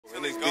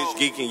bitch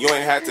geeking, you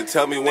ain't had to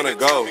tell me when to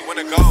go.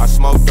 I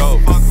smoke dope,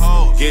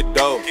 get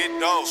dope,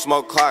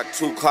 smoke clock,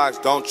 2 clocks,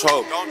 don't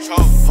choke.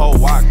 Whole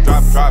walk,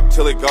 drop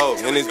till it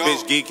goes. And this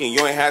bitch geeking,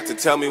 you ain't had to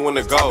tell me when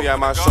to go. Be at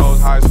my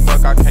shows high as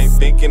fuck, I can't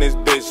think in this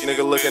bitch.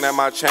 Nigga looking at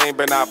my chain,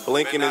 but not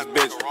blinking this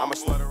bitch. I'ma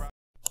slut her out.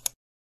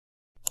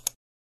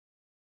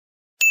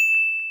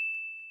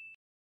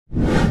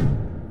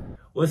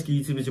 What's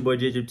good, YouTube? It's your boy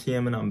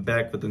JJTM and I'm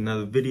back with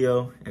another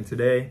video. And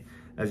today,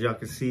 as y'all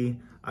can see,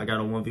 I got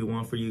a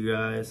 1v1 for you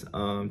guys.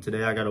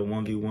 Today I got a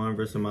 1v1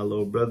 versus my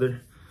little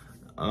brother.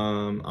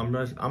 I'm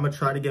gonna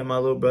try to get my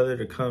little brother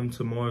to come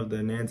to more of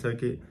the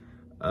Nantucket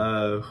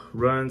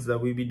runs that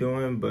we be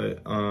doing,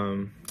 but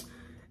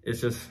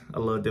it's just a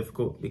little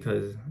difficult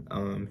because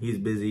he's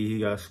busy, he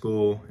got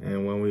school,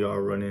 and when we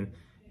are running,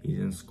 he's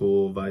in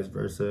school, vice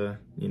versa,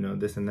 you know,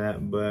 this and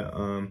that. But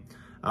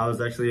I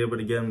was actually able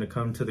to get him to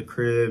come to the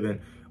crib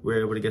and we were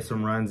able to get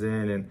some runs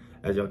in, and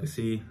as y'all can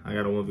see, I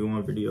got a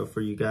 1v1 video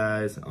for you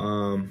guys.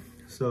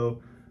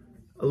 So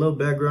a little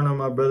background on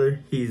my brother.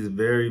 He's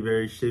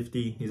very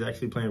shifty. He's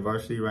actually playing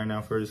varsity right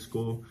now for his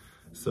school.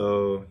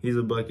 So he's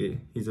a bucket.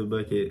 He's a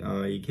bucket.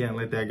 You can't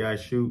let that guy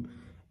shoot.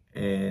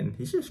 And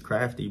he's just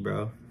crafty,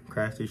 bro.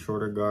 Crafty,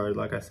 shorter guard.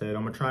 Like I said,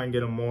 I'm gonna try and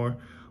get him more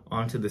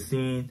onto the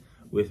scene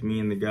with me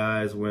and the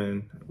guys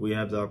when we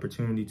have the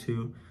opportunity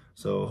to.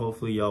 So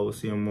hopefully y'all will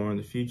see him more in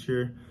the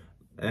future.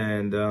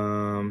 And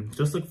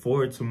just look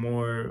forward to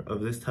more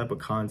of this type of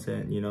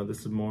content. You know,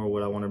 this is more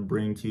what I want to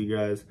bring to you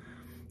guys.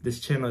 This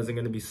channel isn't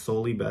going to be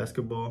solely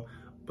basketball,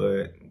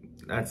 but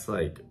that's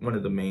like one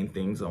of the main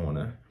things I want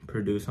to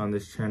produce on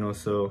this channel.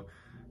 So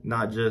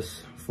not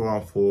just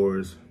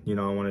 4-on-4s, you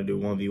know, I want to do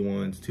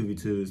 1v1s,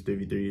 2v2s,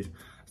 3v3s,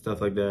 stuff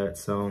like that.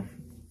 So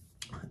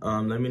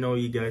let me know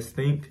what you guys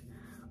think.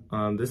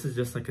 This is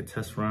just like a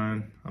test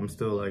run. I'm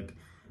still like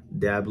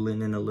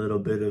dabbling in a little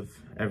bit of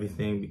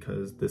everything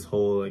because this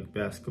whole like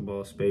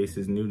basketball space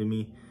is new to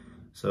me.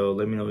 So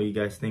let me know what you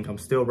guys think. I'm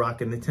still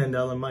rocking the $10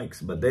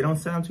 mics, but they don't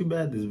sound too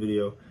bad this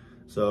video.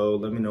 So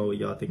let me know what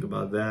y'all think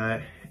about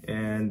that.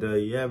 And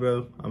yeah,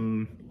 bro,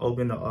 I'm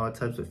open to all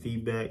types of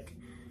feedback,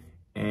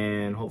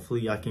 and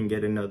hopefully I can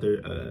get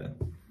another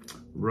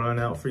run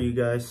out for you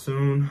guys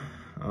soon.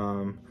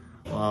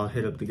 I'll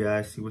hit up the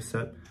guys, see what's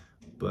up.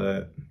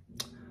 But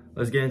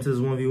let's get into this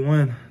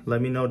 1v1.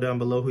 Let me know down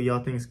below who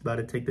y'all think's about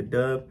to take the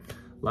dub.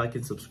 Like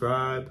and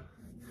subscribe.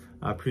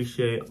 I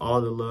appreciate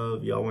all the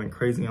love. Y'all went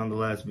crazy on the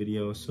last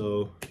video,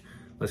 so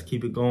let's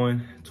keep it going.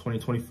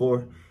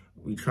 2024,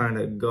 we trying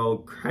to go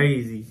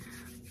crazy.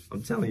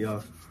 I'm telling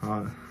y'all,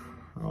 I'm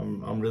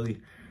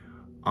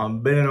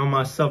betting on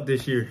myself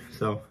this year.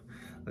 So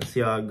let's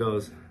see how it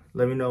goes.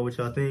 Let me know what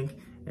y'all think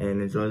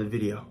and enjoy the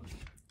video.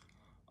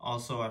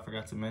 Also, I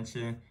forgot to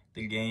mention,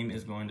 the game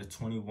is going to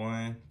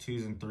 21,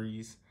 2s and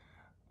 3s.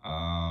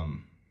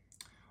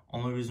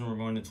 Only reason we're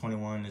going to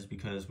 21 is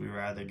because we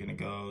were either gonna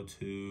go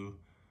to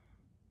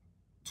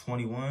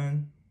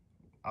 21.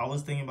 I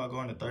was thinking about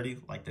going to 30,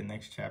 like the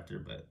next chapter,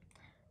 but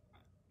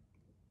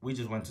we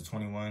just went to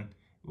 21.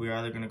 We were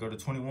either gonna go to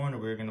 21 or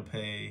we were gonna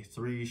play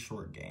 3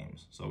 short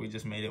games. So we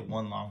just made it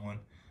one long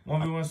one.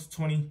 1v1's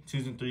 20,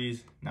 2s and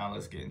 3s. Now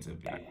let's get into the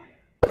video.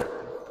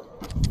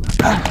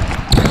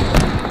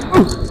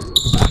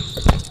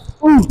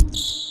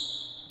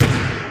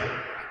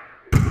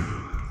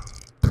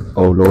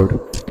 Oh Lord.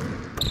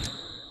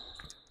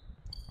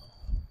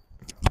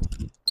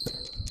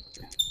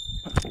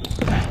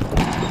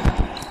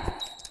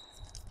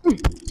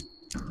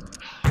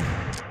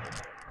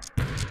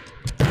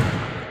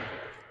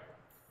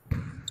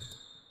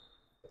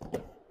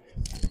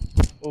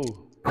 Oh.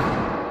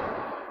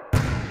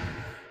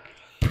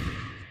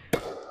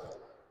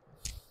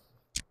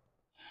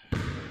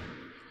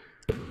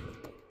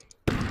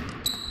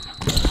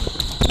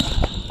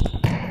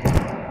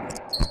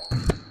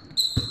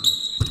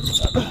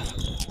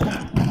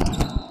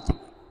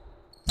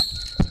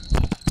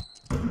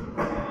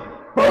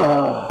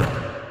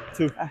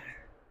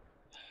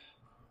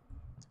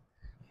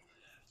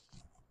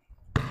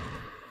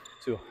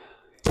 Two.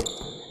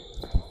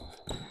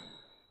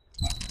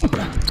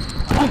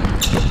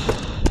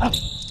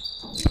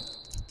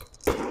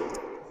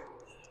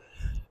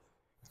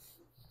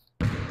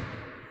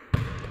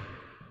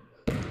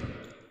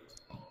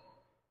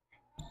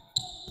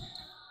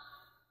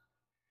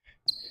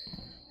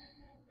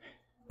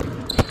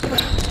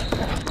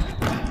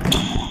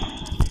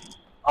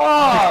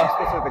 Oh,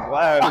 supposed to hit the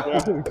glass, bro.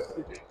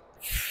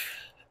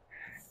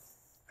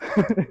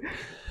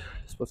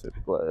 Supposed to hit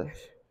the glass.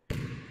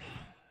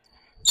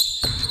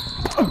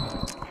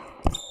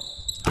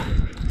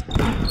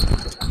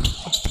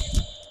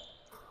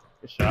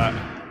 Good shot.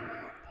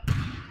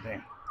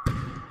 Damn.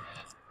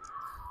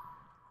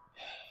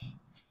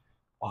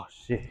 Oh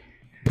shit.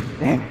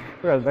 Damn.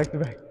 We're back to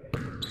back.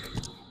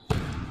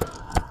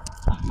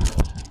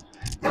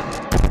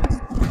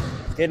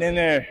 Get in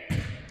there.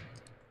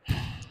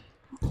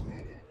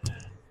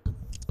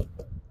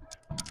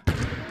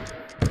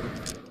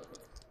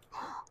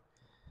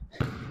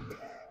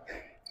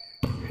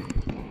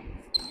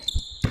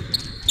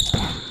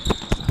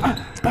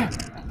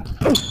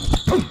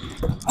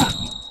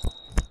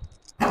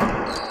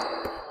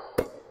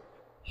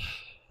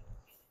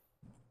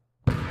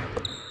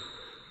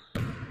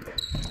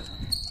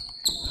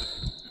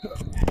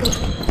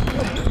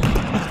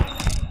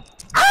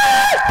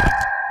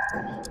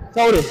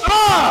 Sold it.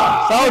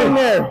 Sold in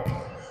there.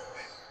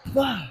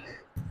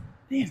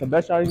 It's the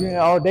best shot he's getting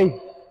all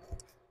day.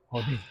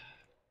 All day.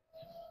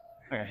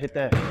 I gotta hit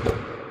that.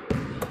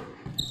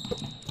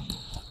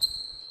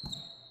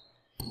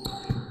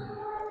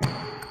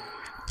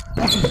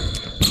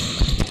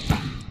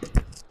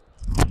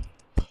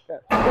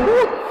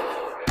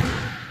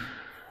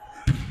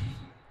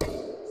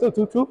 Still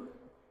 2-2?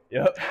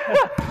 Yep.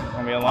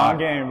 Gonna be a long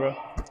game, bro.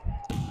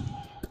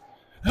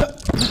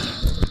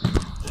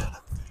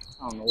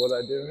 I don't know what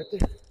I did right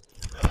there.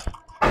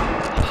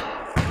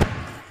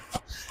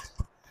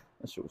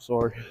 That shit was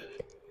sorry.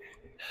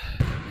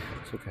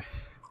 It's okay.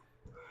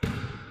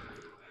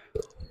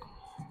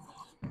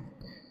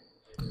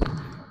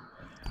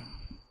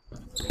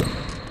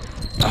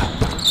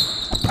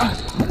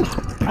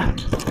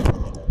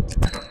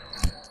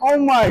 Oh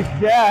my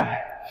God.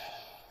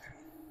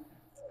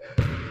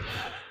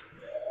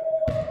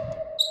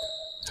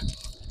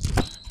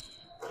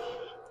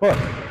 What?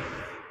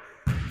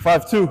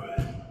 5-2.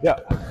 Yeah.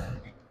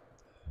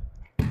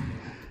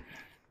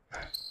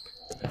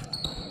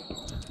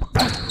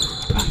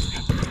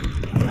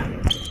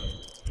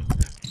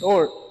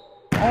 Short.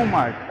 Oh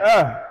my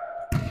God.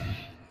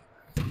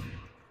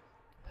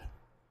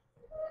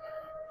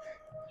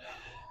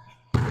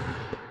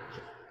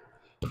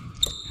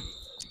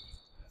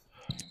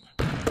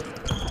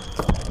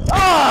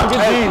 Ah,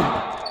 good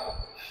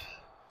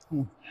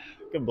team.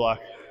 Good block.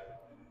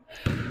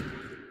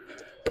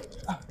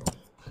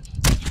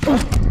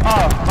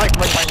 Mike.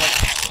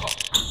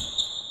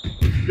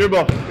 Your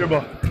ball.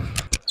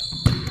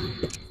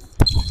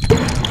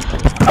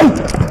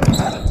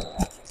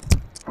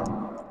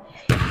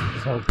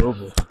 So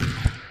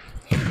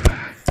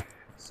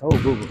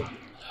boo-boo.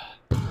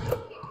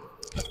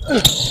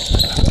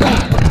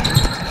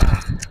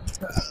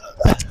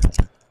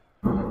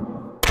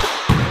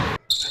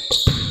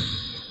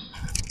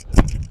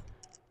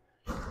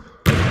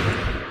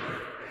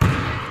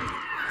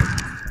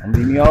 Don't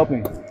leave me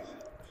open.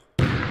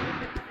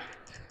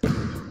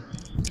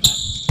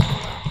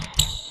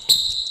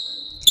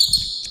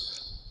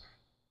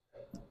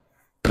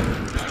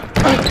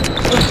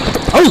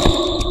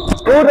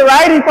 Oh, the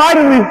righty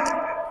finally.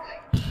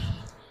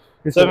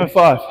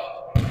 7-5.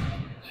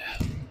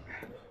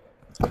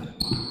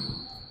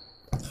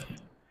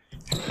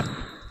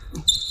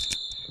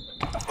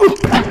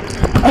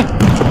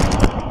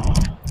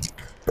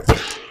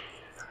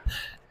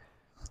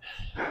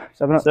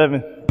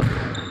 Seven.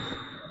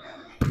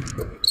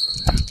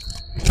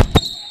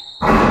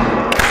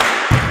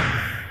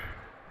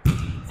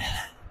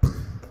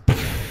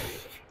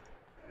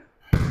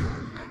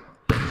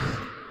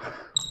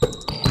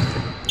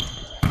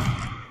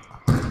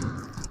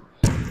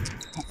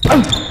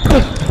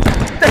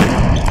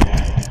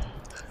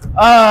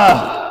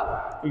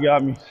 You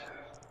got me.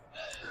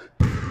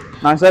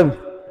 9-7.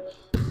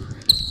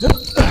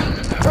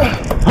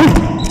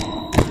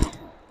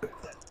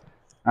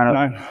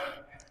 Nine.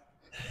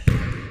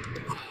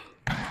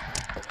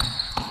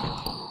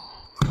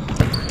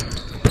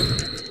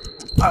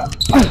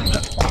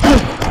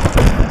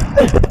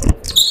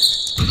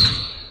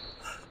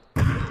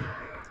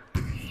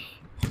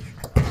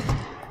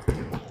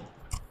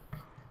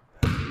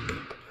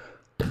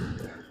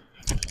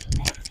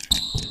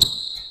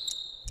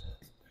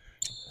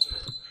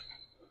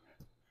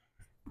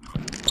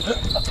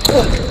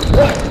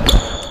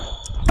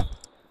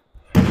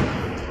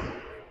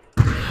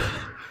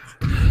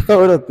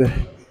 Throw it up there.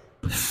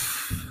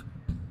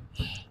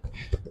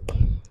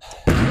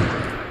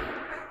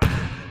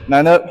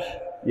 Nine up?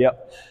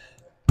 Yep.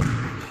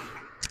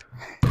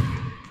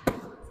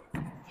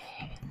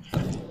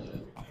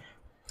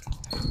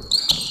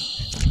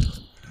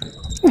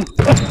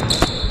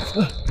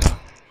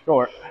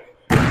 Short.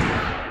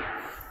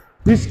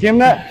 You skim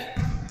that?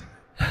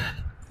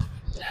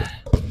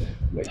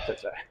 Wait,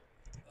 touch that.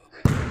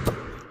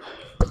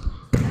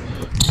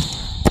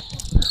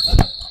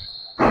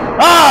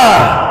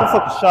 Good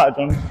fucking shot,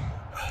 Johnny.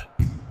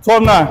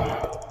 12-9.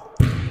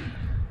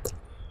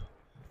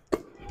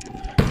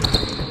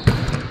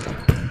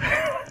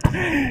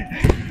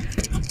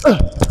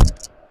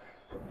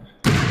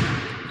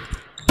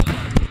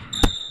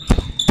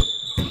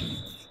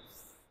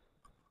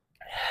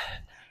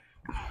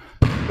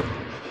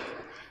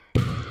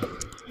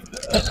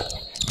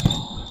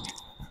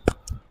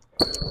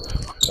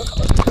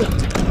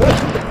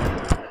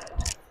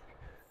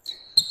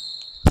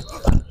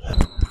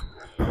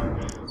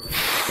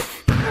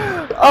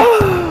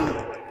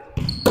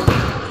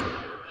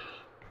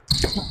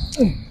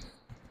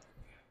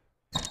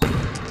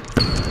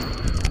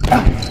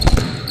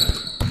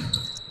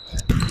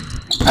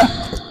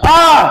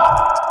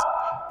 Ah!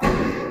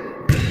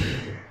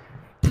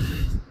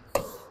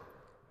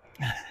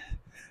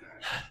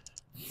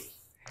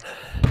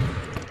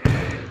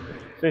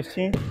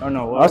 15? Oh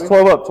no, that's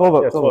 12 up, 12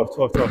 up, yeah, 12.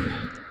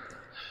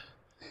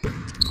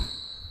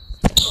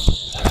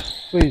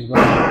 Please, bro.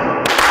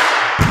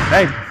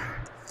 Thank you.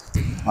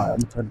 Alright,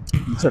 I'm turning.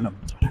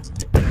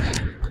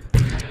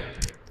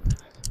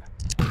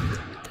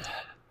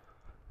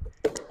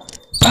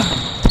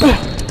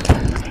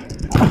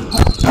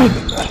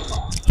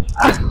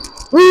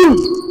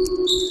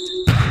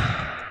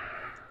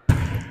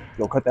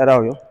 cut that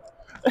out, yo.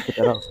 Cut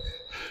that out.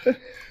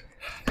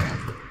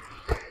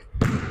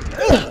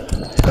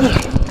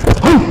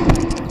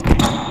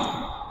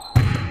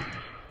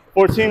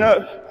 14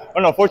 up.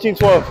 Oh no,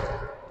 14-12.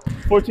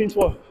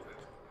 14-12.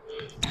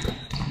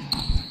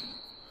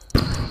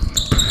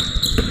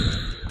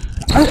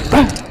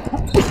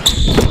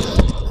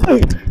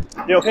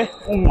 You okay?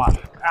 Oh my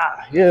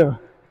God, yeah.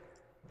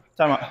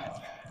 Time out.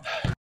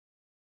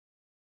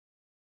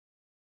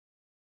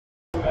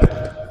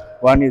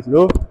 What I need to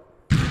do?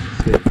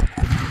 Shit.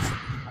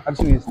 I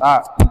just need to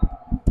stop. You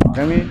know what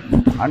I mean?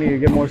 I need to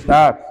get more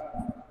stops.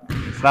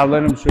 Stop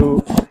letting him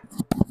shoot.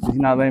 He's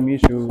not letting me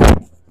shoot.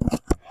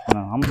 No,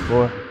 I'm gonna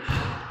score. You know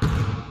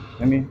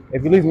what I mean?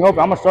 If he leaves me open,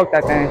 I'm gonna stroke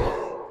that thing.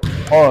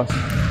 Pause.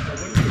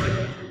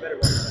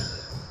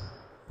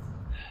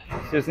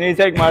 Just need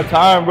to take my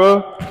time,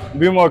 bro.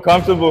 Be more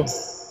comfortable.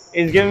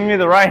 He's giving me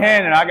the right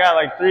hand, and I got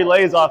like 3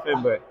 lays off it,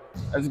 but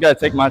I just gotta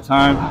take my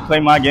time, play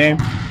my game,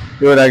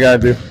 do what I gotta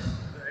do.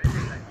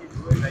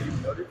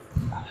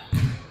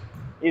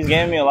 He's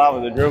giving me a lot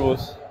with the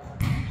dribbles.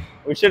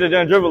 We should have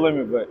done dribble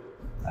limit, but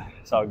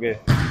it's all good.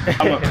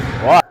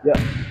 Wow. Yeah.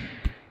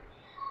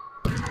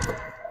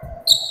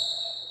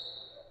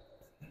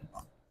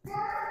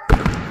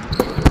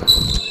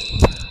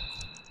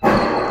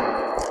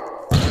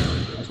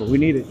 That's what we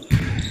needed.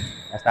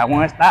 That's that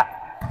one stop.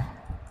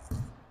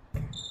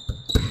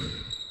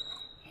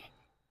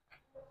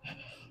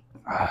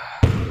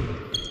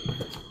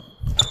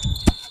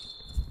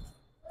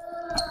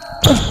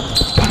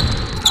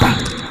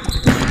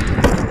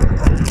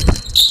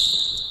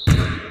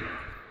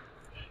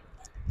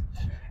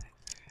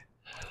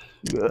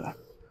 Good.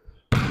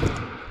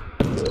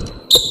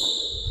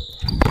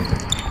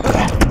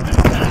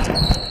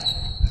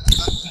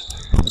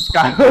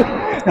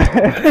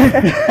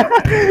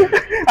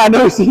 I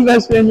never seen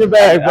that shit in your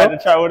bag, bro. I had to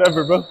try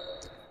whatever, bro.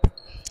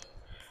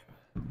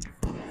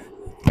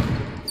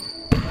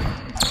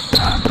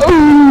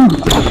 Ooh.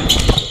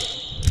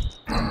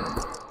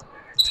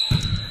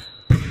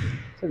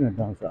 Taking a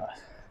dumb shot.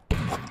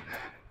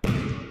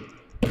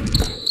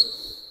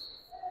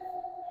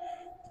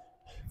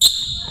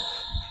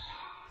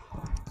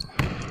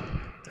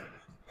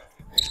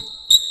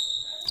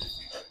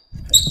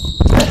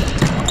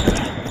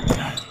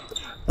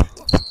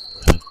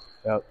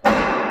 Yep.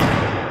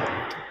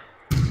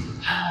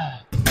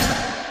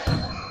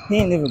 He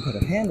ain't even put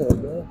a hand up,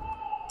 bro.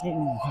 He ain't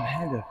even put a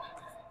hand up.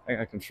 I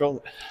gotta control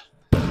it.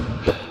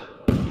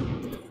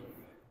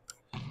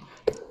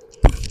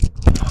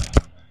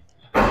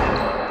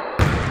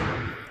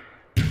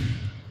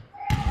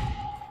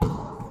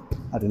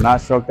 I did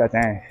not stroke that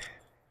thing.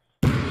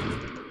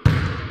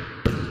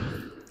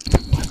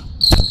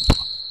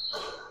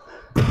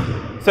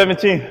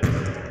 $17.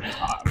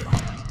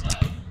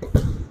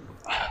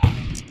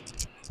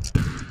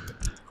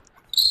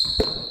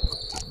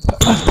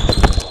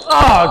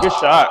 Oh, good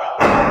shot.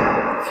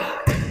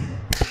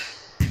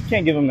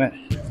 Can't give him that.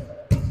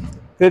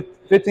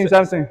 15,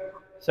 17.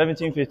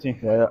 17, 15.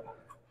 Yeah.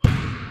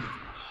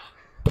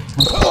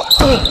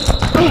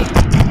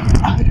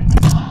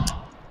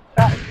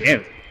 God damn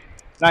it.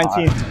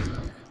 19.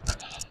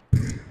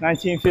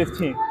 19,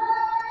 15.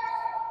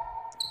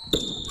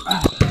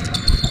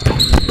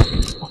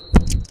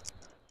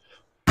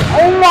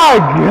 Oh my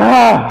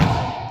God.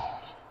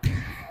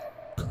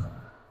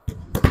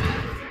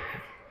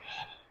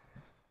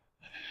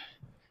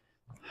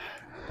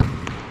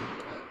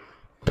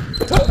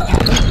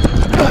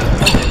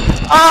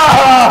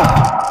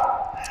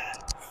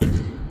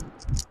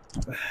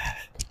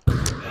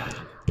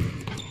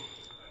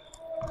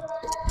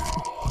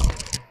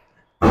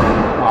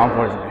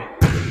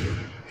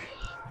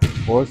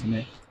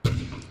 Unfortunate.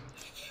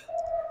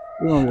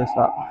 We're gonna get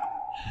stopped.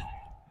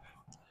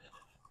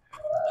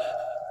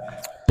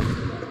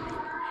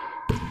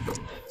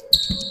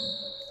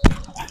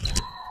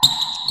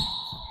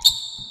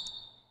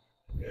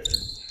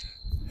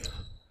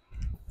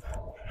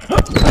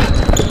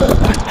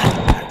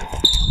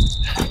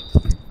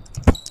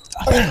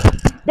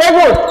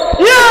 Backward!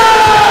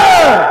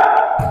 Yeah!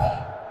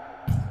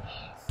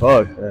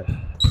 Fuck that.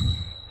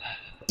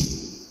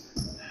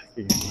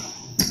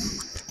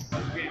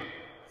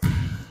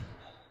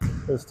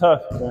 It was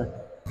tough,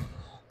 but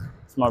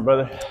it's my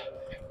brother.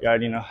 You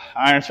already know.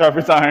 Iron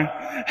sharpens iron.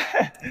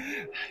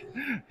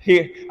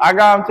 I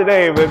got him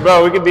today, but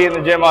bro, we could be in the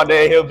gym all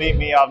day. He'll beat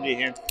me, I'll beat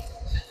him.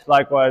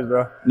 Likewise,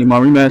 bro. Need my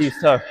rematch. He's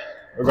tough,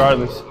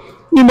 regardless.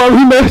 Need my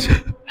rematch.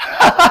 Need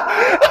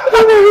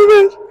my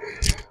rematch.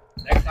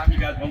 Next time you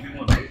guys won't be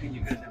one, I think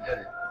you guys are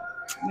better.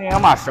 Yeah,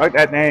 I'm gonna strike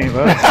that thing,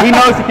 bro. He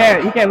knows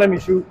he can't let me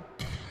shoot.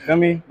 Feel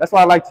me? That's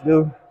what I like to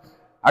do.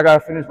 I gotta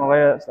finish my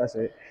layups. That's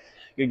it.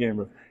 Good game,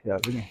 bro. Yeah,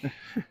 good game.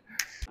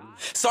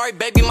 Sorry,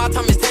 baby, my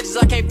time is touches.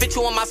 I can't fit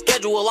you on my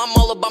schedule. I'm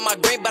all about my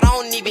green, but I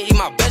don't even eat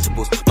my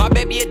vegetables. My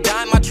baby a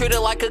dime, I treat her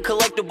like a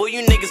collectible.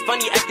 You niggas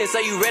funny acting,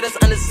 say you read us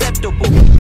unacceptable.